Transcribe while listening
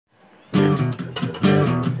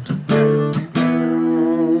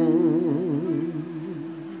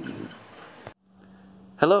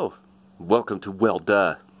Hello, welcome to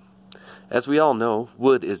Welding. As we all know,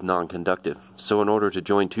 wood is non-conductive, so in order to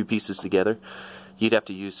join two pieces together, you'd have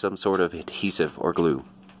to use some sort of adhesive or glue.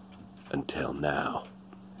 Until now.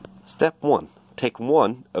 Step 1. Take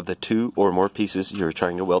one of the two or more pieces you're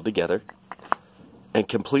trying to weld together and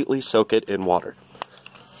completely soak it in water.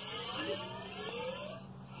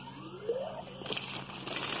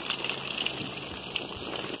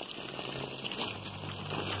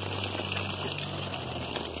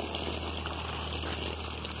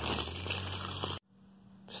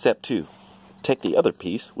 Step 2. Take the other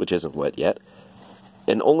piece, which isn't wet yet,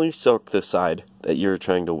 and only soak the side that you're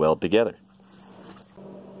trying to weld together.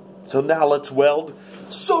 So now let's weld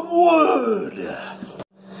some wood!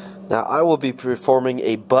 Now I will be performing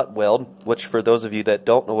a butt weld, which for those of you that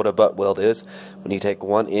don't know what a butt weld is, when you take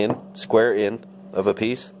one square end of a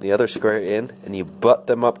piece, the other square end, and you butt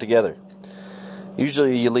them up together.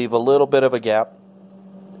 Usually you leave a little bit of a gap,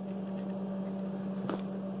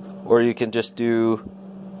 or you can just do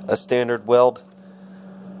a standard weld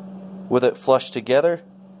with it flush together.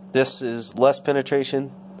 This is less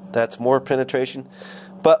penetration, that's more penetration,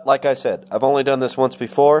 but like I said, I've only done this once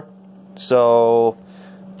before, so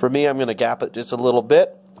for me I'm going to gap it just a little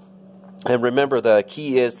bit. And remember, the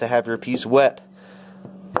key is to have your piece wet,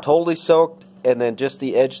 totally soaked, and then just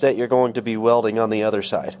the edge that you're going to be welding on the other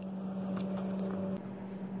side.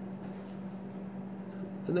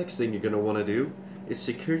 The next thing you're going to want to do is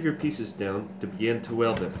secure your pieces down to begin to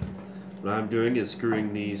weld them. What I'm doing is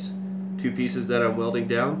screwing these two pieces that I'm welding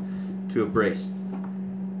down to a brace.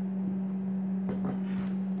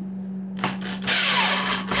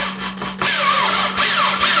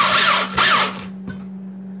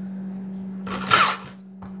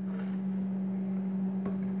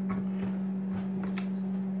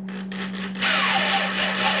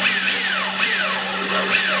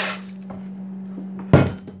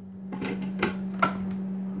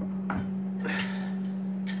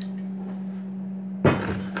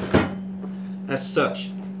 As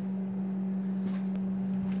such.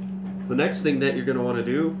 The next thing that you're going to want to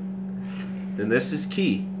do, and this is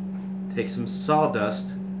key, take some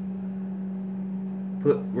sawdust,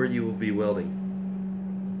 put where you will be welding.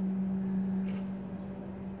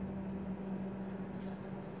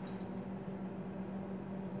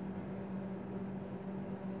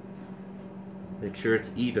 Make sure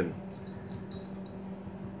it's even.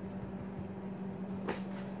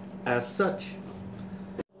 As such.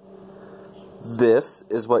 This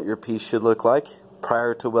is what your piece should look like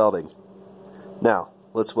prior to welding. Now,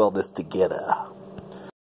 let's weld this together.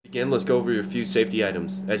 Again, let's go over your few safety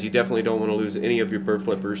items, as you definitely don't want to lose any of your burr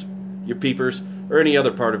flippers, your peepers, or any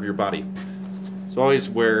other part of your body. So always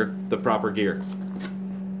wear the proper gear.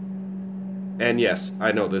 And yes,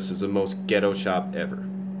 I know this is the most ghetto shop ever.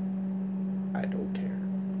 I don't care.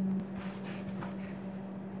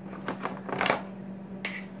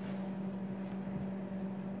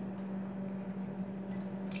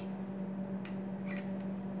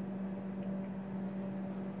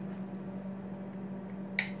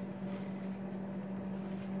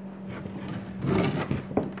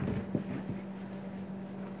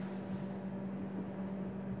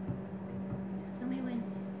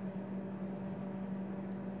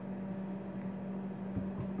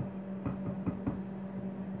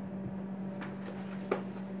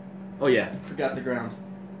 Oh yeah, forgot the ground.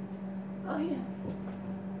 Oh yeah.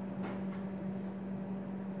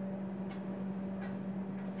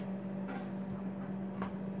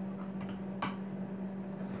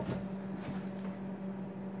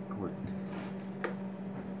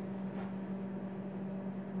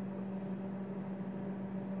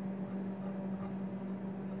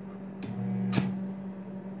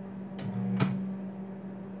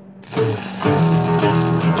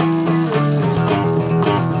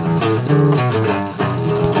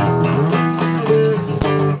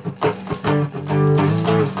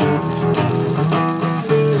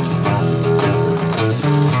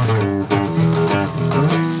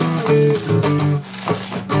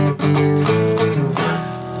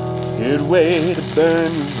 Good way to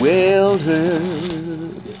burn Welding.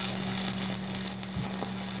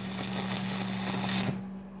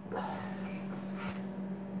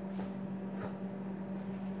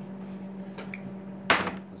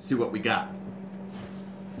 Let's see what we got.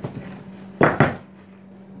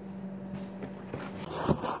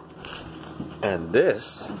 And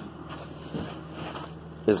this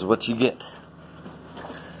is what you get.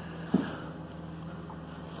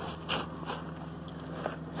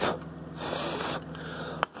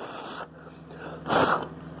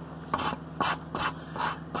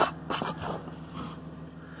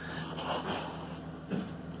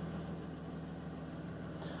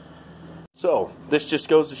 So, this just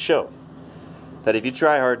goes to show that if you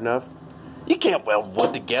try hard enough, you can't weld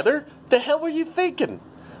wood together. The hell were you thinking?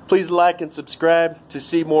 Please like and subscribe to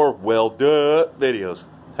see more videos.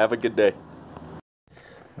 Have a good day.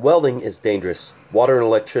 Welding is dangerous. Water and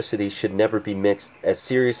electricity should never be mixed, as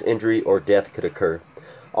serious injury or death could occur.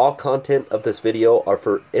 All content of this video are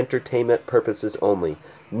for entertainment purposes only.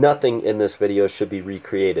 Nothing in this video should be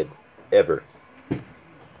recreated, ever.